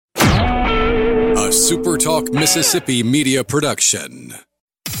a Super Talk Mississippi media production.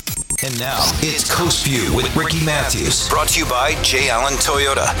 And now, it's Coast View with Ricky Matthews. Brought to you by J. Allen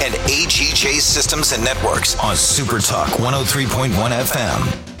Toyota and AGJ Systems and Networks on Super Talk 103.1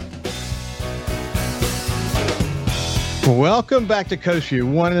 FM. Welcome back to Coast View.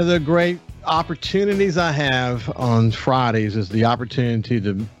 One of the great opportunities I have on Fridays is the opportunity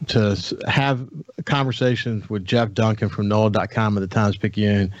to have conversations with Jeff Duncan from NOLA.com of the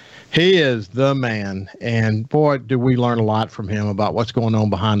Times-Picayune. He is the man, and boy, do we learn a lot from him about what's going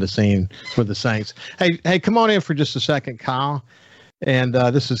on behind the scene with the Saints. Hey, come on in for just a second, Kyle. And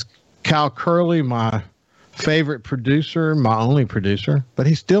this is Kyle Curley, my favorite producer, my only producer, but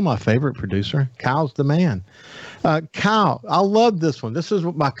he's still my favorite producer. Kyle's the man. Kyle, I love this one. This is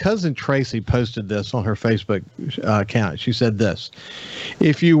what my cousin Tracy posted this on her Facebook account. She said this: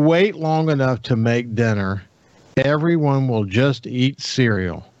 if you wait long enough to make dinner, everyone will just eat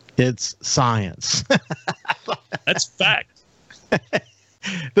cereal. It's science. That's fact.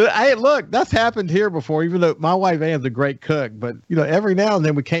 Hey, look, that's happened here before, even though my wife Ann's a great cook. But, you know, every now and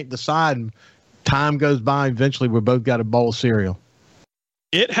then we can't decide, and time goes by. Eventually, we both got a bowl of cereal.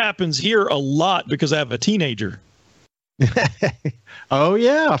 It happens here a lot because I have a teenager. Oh,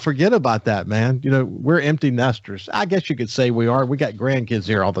 yeah. I forget about that, man. You know, we're empty nesters. I guess you could say we are. We got grandkids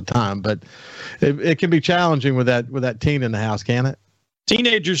here all the time, but it can be challenging with that teen in the house, can it?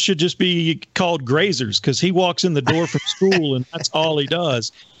 Teenagers should just be called grazers because he walks in the door from school and that's all he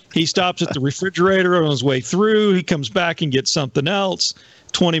does. He stops at the refrigerator on his way through. He comes back and gets something else.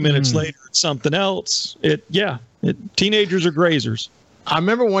 20 minutes later, it's something else. Teenagers are grazers. I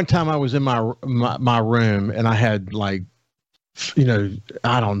remember one time I was in my room and I had, like, you know,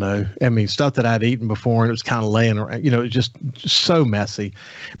 I don't know. I mean, stuff that I'd eaten before, and it was kind of laying around, you know, just so messy.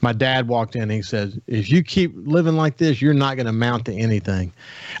 My dad walked in and he said, if you keep living like this, you're not going to amount to anything.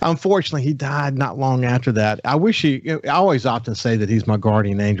 Unfortunately, he died not long after that. I always often say that he's my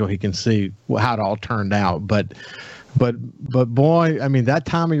guardian angel. He can see how it all turned out. But boy, I mean, that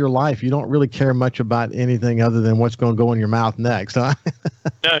time of your life, you don't really care much about anything other than what's going to go in your mouth next, huh?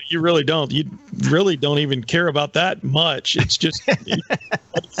 No, you really don't. You really don't even care about that much. It's just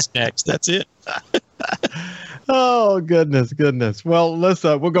what's next. That's it. Oh, goodness. Well, let's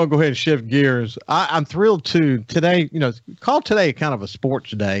we're going to go ahead and shift gears. I'm thrilled to today, you know, call today kind of a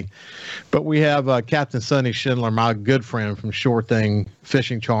sports day, but we have Captain Sonny Schindler, my good friend from Sure Thing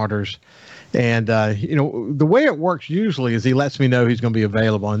Fishing Charters. And, you know, the way it works usually is he lets me know he's going to be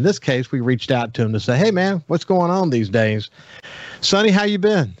available. In this case, we reached out to him to say, hey, man, what's going on these days? Sonny, how you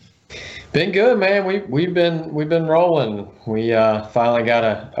been? Been good, man. We've been rolling. We finally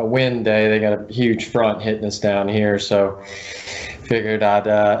got a wind day. They got a huge front hitting us down here, so figured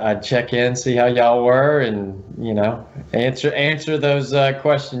I'd check in, see how y'all were, and, you know, answer those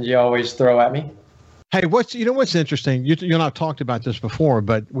questions you always throw at me. Hey, what's interesting? You and I've talked about this before,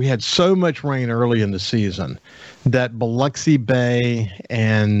 but we had so much rain early in the season that Biloxi Bay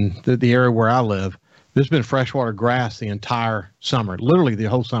and the area where I live, there's been freshwater grass the entire summer, literally the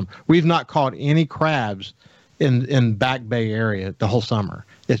whole summer. We've not caught any crabs in Back Bay area the whole summer.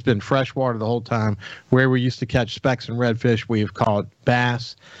 It's been freshwater the whole time. Where we used to catch specks and redfish, we've caught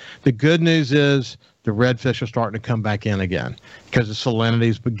bass. The good news is the redfish are starting to come back in again because the salinity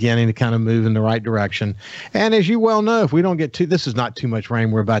is beginning to kind of move in the right direction. And as you well know, if we don't get this is not too much rain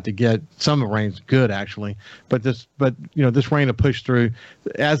we're about to get. Some of the rain's good actually, but this rain will push through.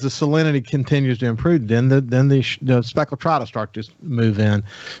 As the salinity continues to improve, then the speckled trout will start to move in.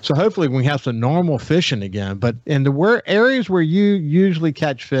 So hopefully we have some normal fishing again. But in the areas where you usually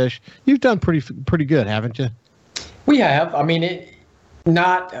catch fish, you've done pretty good, haven't you? We have. I mean,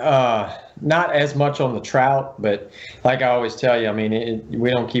 not as much on the trout, but like I always tell you, I mean, we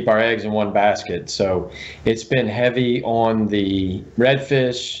don't keep our eggs in one basket. So it's been heavy on the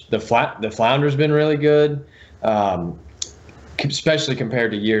redfish. The flounder's been really good, especially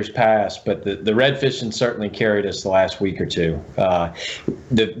compared to years past. But the redfishing certainly carried us the last week or two.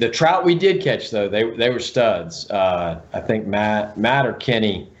 The trout we did catch, though, they were studs. I think Matt or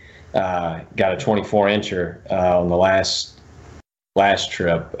Kenny got a 24-incher on the last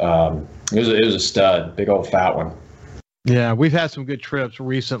trip. It was a stud, big old fat one. Yeah, we've had some good trips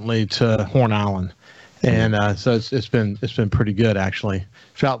recently to Horn Island, and so it's been pretty good actually.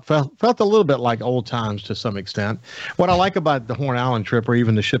 Felt a little bit like old times to some extent. What I like about the Horn Island trip or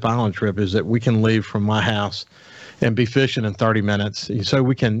even the Ship Island trip is that we can leave from my house and be fishing in 30 minutes. So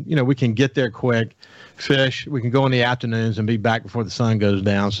we can get there quick, fish. We can go in the afternoons and be back before the sun goes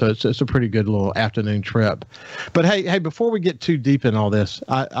down. So it's a pretty good little afternoon trip. But hey, before we get too deep in all this,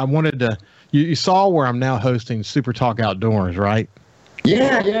 I wanted to. You saw where I'm now hosting Super Talk Outdoors, right?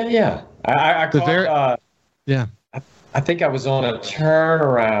 Yeah. I caught, yeah. I think I was on a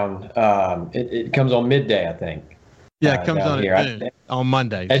turnaround. It comes on midday, I think. Yeah, it comes on at noon, on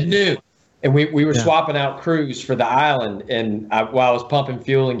Monday. At noon. And we were swapping out crews for the island. And while I was pumping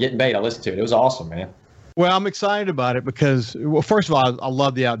fuel and getting bait, I listened to it. It was awesome, man. Well, I'm excited about it because, well, first of all, I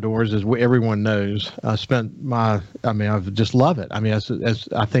love the outdoors, as everyone knows. I just love it. I mean, as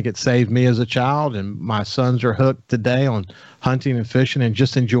I think it saved me as a child, and my sons are hooked today on hunting and fishing and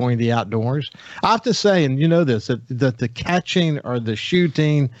just enjoying the outdoors. I have to say, and you know this, that the catching or the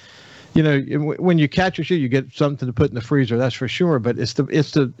shooting, you know, when you catch or shoot, you get something to put in the freezer. That's for sure. But it's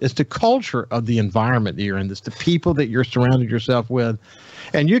the culture of the environment that you're in. It's the people that you're surrounded yourself with.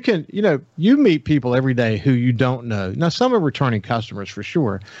 And you can, you know, you meet people every day who you don't know. Now, some are returning customers for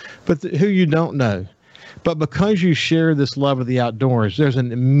sure, but who you don't know. But because you share this love of the outdoors, there's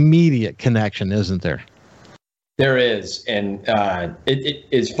an immediate connection, isn't there? There is. And it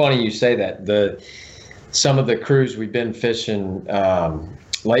is funny you say that. Some of the crews we've been fishing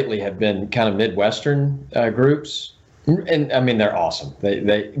lately have been kind of Midwestern groups. And I mean, they're awesome.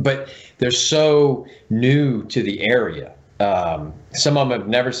 But they're so new to the area. Some of them have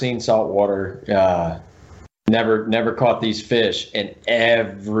never seen saltwater, never caught these fish, and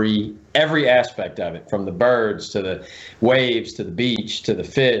every aspect of it, from the birds to the waves to the beach to the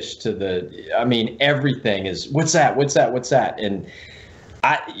fish everything is what's that? And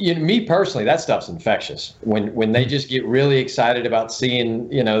me personally, that stuff's infectious. When they just get really excited about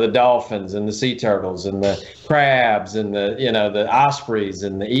seeing, you know, the dolphins and the sea turtles and the crabs and the ospreys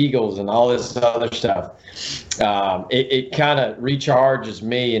and the eagles and all this other stuff, it kind of recharges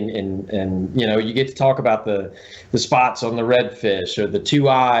me. And you know, you get to talk about the spots on the redfish or the two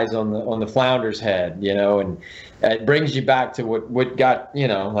eyes on the flounder's head, you know, and it brings you back to what got, you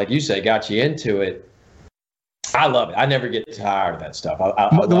know, like you say, got you into it. I love it. I never get tired of that stuff.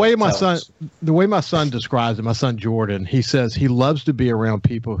 The way my son describes it, my son Jordan, he says he loves to be around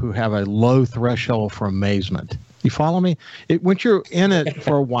people who have a low threshold for amazement. You follow me? Once you're in it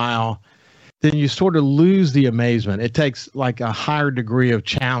for a while, then you sort of lose the amazement. It takes like a higher degree of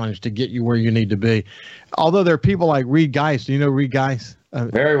challenge to get you where you need to be. Although there are people like Reed Geis. Do you know Reed Geis?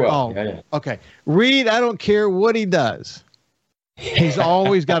 Very well. Yeah. Okay. Reed, I don't care what he does. He's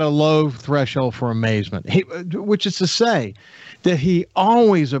always got a low threshold for amazement, which is to say that he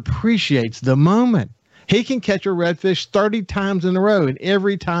always appreciates the moment. He can catch a redfish 30 times in a row, and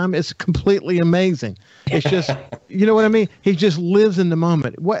every time it's completely amazing. It's just, you know what I mean? He just lives in the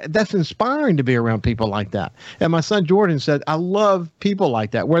moment. That's inspiring to be around people like that. And my son Jordan said, I love people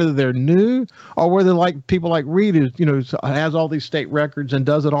like that, whether they're new or whether like people like Reed, who, you know, has all these state records and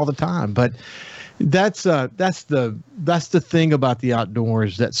does it all the time. But that's the thing about the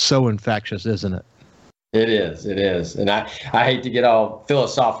outdoors that's so infectious, isn't it? It is. And I hate to get all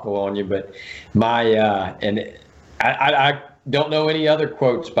philosophical on you, but I don't know any other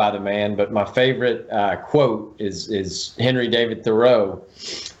quotes by the man, but my favorite quote is Henry David Thoreau.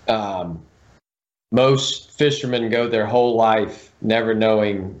 Most fishermen go their whole life never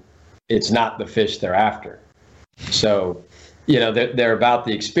knowing it's not the fish they're after. So, you know, they're about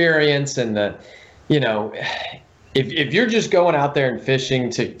the experience and the, you know, if you're just going out there and fishing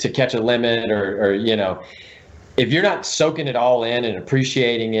to catch a limit or, you know, if you're not soaking it all in and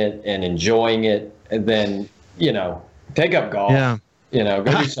appreciating it and enjoying it, then, you know, take up golf. Yeah. You know,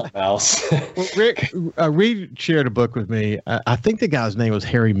 go do something else. Well, Rick, Reed shared a book with me. I think the guy's name was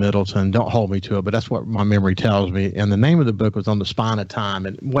Harry Middleton. Don't hold me to it, but that's what my memory tells me. And the name of the book was On the Spine of Time.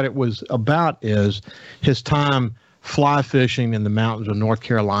 And what it was about is his time fly fishing in the mountains of North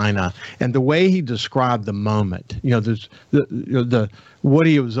Carolina, and the way he described the moment, you know, the what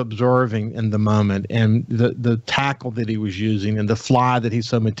he was observing in the moment, and the tackle that he was using, and the fly that he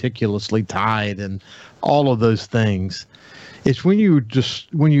so meticulously tied, and all of those things. It's when you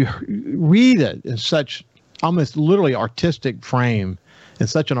read it in such almost literally artistic frame, in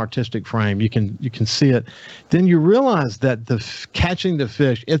such an artistic frame, you can see it. Then you realize that catching the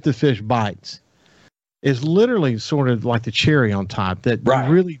fish, if the fish bites, is literally sort of like the cherry on top, that right.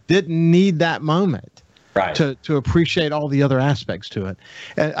 You really didn't need that moment right. to appreciate all the other aspects to it.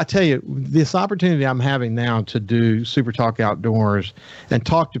 And I tell you, this opportunity I'm having now to do Super Talk Outdoors and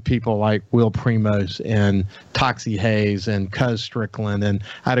talk to people like Will Primos and Toxie Hayes and Cuz Strickland. And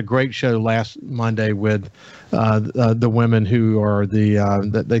I had a great show last Monday with the women who are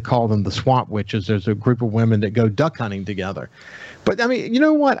they call them the swamp witches. There's a group of women that go duck hunting together. But I mean, you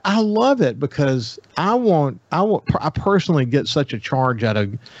know what? I love it because I personally get such a charge out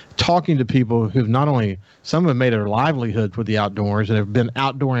of talking to people who've not only, some have made their livelihood for the outdoors and have been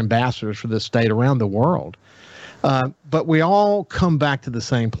outdoor ambassadors for this state around the world. But we all come back to the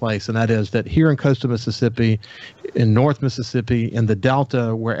same place, and that is that here in coastal Mississippi, in North Mississippi, in the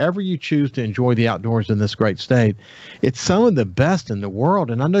Delta, wherever you choose to enjoy the outdoors in this great state, it's some of the best in the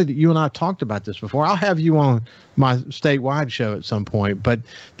world. And I know that you and I talked about this before. I'll have you on my statewide show at some point, but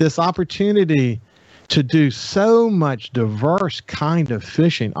this opportunity to do so much diverse kind of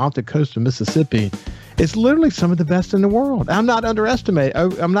fishing off the coast of Mississippi, it's literally some of the best in the world. I'm not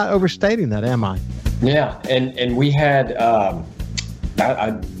overstating that, am I? Yeah, and we had,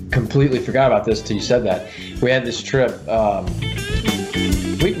 I completely forgot about this till you said that. We had this trip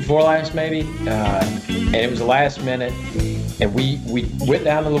week before last maybe, and it was the last minute, and we went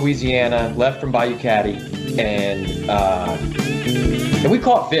down to Louisiana, left from Bayou Caddy, and we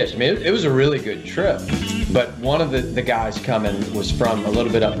caught fish. I mean, it was a really good trip, but one of the guys coming was from a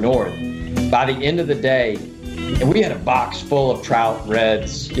little bit up north. By the end of the day, and we had a box full of trout,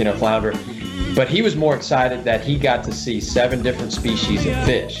 reds, flounder, but he was more excited that he got to see 7 different species of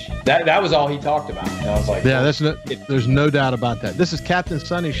fish. That was all he talked about. And I was like, yeah, there's no doubt about that. This is Captain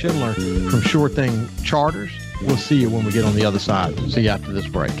Sonny Schindler from Sure Thing Charters. We'll see you when we get on the other side. See you after this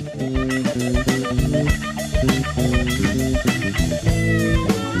break.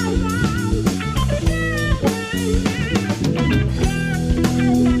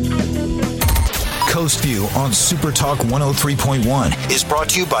 Coast View on Super Talk 103.1 is brought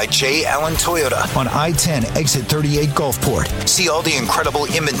to you by J. Allen Toyota on I-10 exit 38 Gulfport. See all the incredible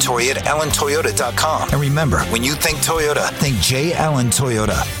inventory at allentoyota.com. And remember, when you think Toyota, think J. Allen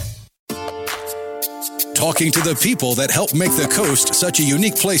Toyota. Talking to the people that help make the coast such a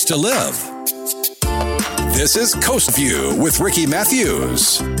unique place to live. This is Coast View with Ricky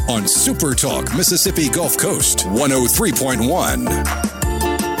Matthews on Super Talk Mississippi Gulf Coast 103.1.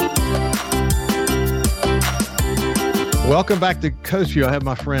 Welcome back to Coast View. I have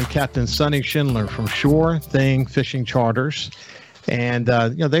my friend Captain Sonny Schindler from Sure Thing Fishing Charters. And,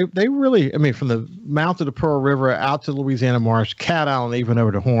 they really, I mean, from the mouth of the Pearl River out to Louisiana Marsh, Cat Island, even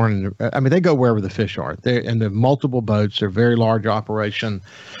over to Horn. I mean, they go wherever the fish are. And they're multiple boats. They're a very large operation.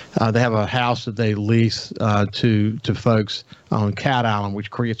 They have a house that they lease to folks on Cat Island, which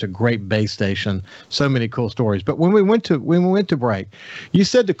creates a great base station. So many cool stories. But when we went to break, you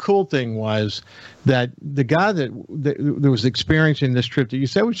said the cool thing was that the guy that was experiencing this trip that you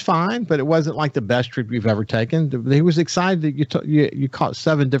said was fine, but it wasn't like the best trip you've ever taken. He was excited that you caught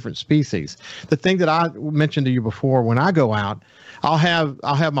 7 different species. The thing that I mentioned to you before, when I go out, I'll have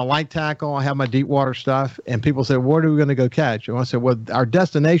my light tackle, I have my deep water stuff, and people say, "Where are we going to go catch?" And I said, "Well, our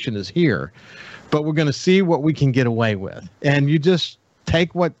destination is here, but we're going to see what we can get away with." And you just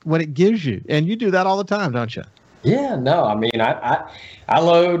take what it gives you, and you do that all the time, don't you? Yeah, no, I mean, I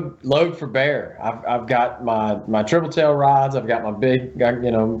load for bear. I've got my triple tail rods. I've got my big,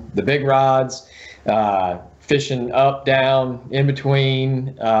 the big rods, fishing up, down, in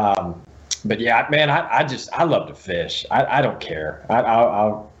between. But yeah, man, I love to fish. I don't care.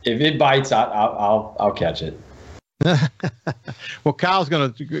 I'll if it bites, I'll catch it. Well, Kyle's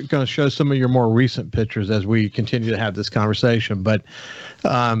going to show some of your more recent pictures as we continue to have this conversation. But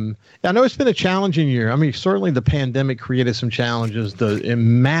I know it's been a challenging year. I mean, certainly the pandemic created some challenges. The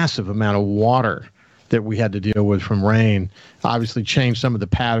massive amount of water that we had to deal with from rain obviously changed some of the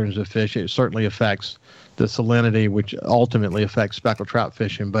patterns of fish. It certainly affects the salinity, which ultimately affects speckled trout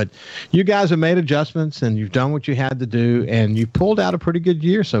fishing. But you guys have made adjustments, and you've done what you had to do, and you pulled out a pretty good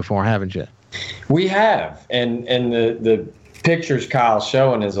year so far, haven't you? We have, and the pictures Kyle's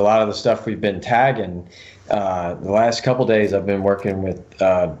showing is a lot of the stuff we've been tagging. The last couple days I've been working with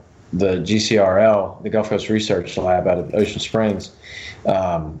the GCRL, the Gulf Coast Research Lab out of Ocean Springs,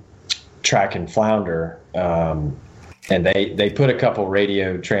 tracking flounder, and they put a couple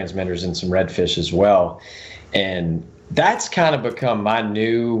radio transmitters in some redfish as well, and that's kind of become my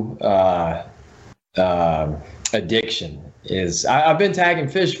new addiction. Is I've been tagging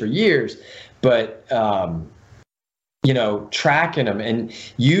fish for years, but tracking them and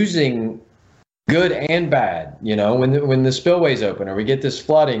using good and bad, when the spillway's open, or we get this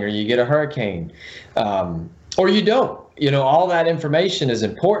flooding, or you get a hurricane, or you don't, all that information is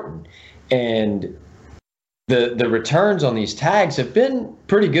important. And the returns on these tags have been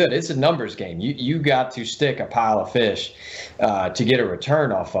pretty good. It's a numbers game. You got to stick a pile of fish to get a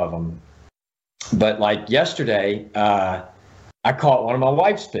return off of them. But like yesterday, I caught one of my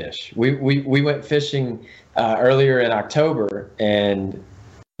wife's fish. We went fishing earlier in October, and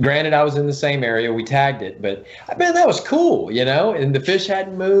granted, I was in the same area. We tagged it, but man, that was cool, and the fish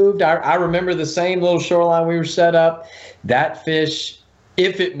hadn't moved. I remember the same little shoreline we were set up. That fish,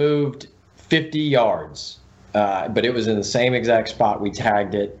 if it moved 50 yards, but it was in the same exact spot we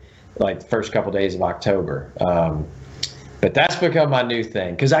tagged it. like the first couple days of October. But that's become my new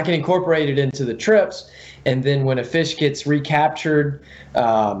thing because I can incorporate it into the trips. And then when a fish gets recaptured,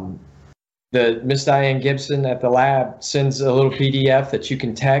 the Miss Diane Gibson at the lab sends a little PDF that you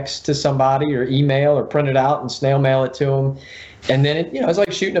can text to somebody or email or print it out and snail mail it to them. And then it's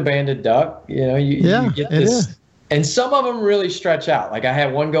like shooting a banded duck. You get this. And some of them really stretch out. Like I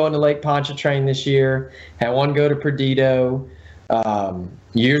had one go into Lake Pontchartrain this year, had one go to Perdido.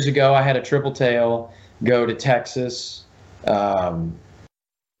 Years ago, I had a triple tail go to Texas.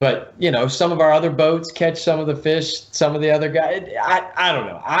 But, some of our other boats catch some of the fish, some of the other guys. I don't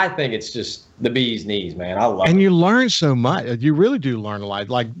know. I think it's just the bee's knees, man. I love it. And you learn so much. You really do learn a lot.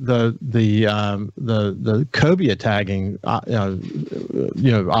 Like the cobia tagging,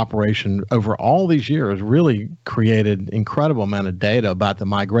 operation over all these years really created incredible amount of data about the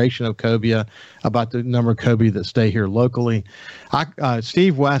migration of cobia, about the number of cobia that stay here locally.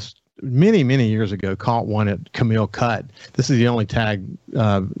 Steve West, many years ago, caught one at Camille Cut. This is the only tag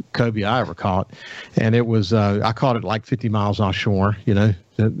cobia I ever caught, and it was I caught it like 50 miles offshore.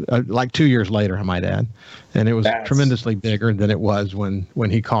 Like 2 years later, I might add, and it was tremendously bigger than it was when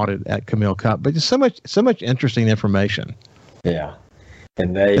he caught it at Camille Cut. But just so much interesting information. Yeah,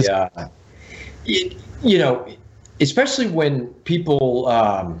 and they, especially when people,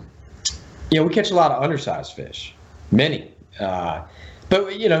 we catch a lot of undersized fish, many.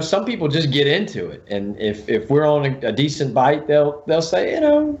 But some people just get into it, and if we're on a decent bite, they'll say,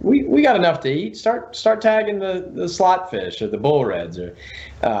 we got enough to eat. Start tagging the slot fish or the bull reds,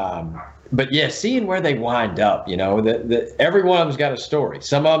 but yeah, seeing where they wind up. Every one of them's got a story.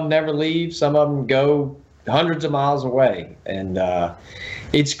 Some of them never leave. Some of them go hundreds of miles away, and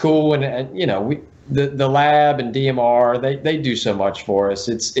it's cool. And the lab and DMR they do so much for us.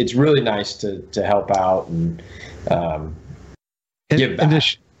 It's really nice to help out and. In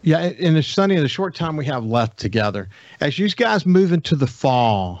the Sonny, in the short time we have left together, as you guys move into the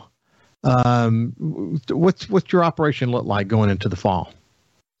fall, what's your operation look like going into the fall?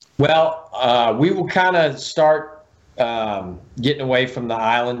 Well, we will kind of start getting away from the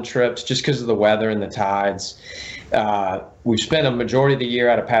island trips just because of the weather and the tides. We've spent a majority of the year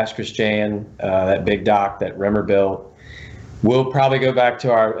out of Pass Christian, that big dock that Rimmer built. We'll probably go back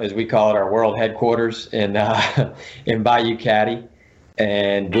to our, as we call it, our world headquarters in Bayou Caddy.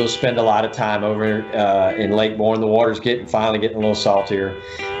 And we'll spend a lot of time over in Lake Bourne. The water's finally getting a little saltier.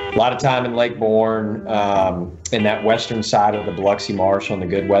 A lot of time in Lake Bourne, in that western side of the Biloxi Marsh on the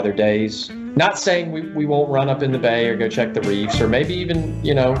good weather days. Not saying we won't run up in the bay or go check the reefs or maybe even,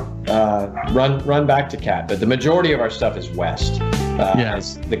 run back to Cat. But the majority of our stuff is west.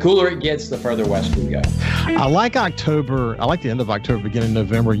 As the cooler it gets, the further west we go. I like October. I like the end of October, beginning of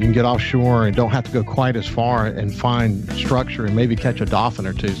November. You can get offshore and don't have to go quite as far and find structure and maybe catch a dolphin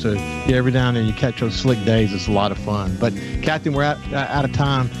or two. So every now and then you catch those slick days. It's a lot of fun. But Captain, we're out of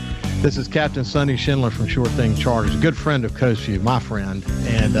time. This is Captain Sonny Schindler from Sure Thing Charters, a good friend of Coast View, my friend.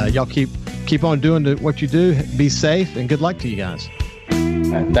 And y'all keep on doing what you do. Be safe and good luck to you guys.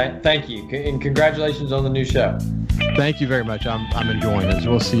 Thank you, and congratulations on the new show. Thank you very much. I'm enjoying it.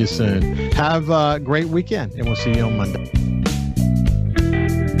 We'll see you soon. Have a great weekend, and we'll see you on Monday.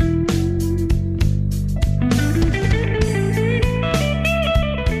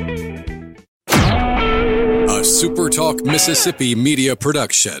 A SuperTalk Mississippi media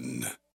production.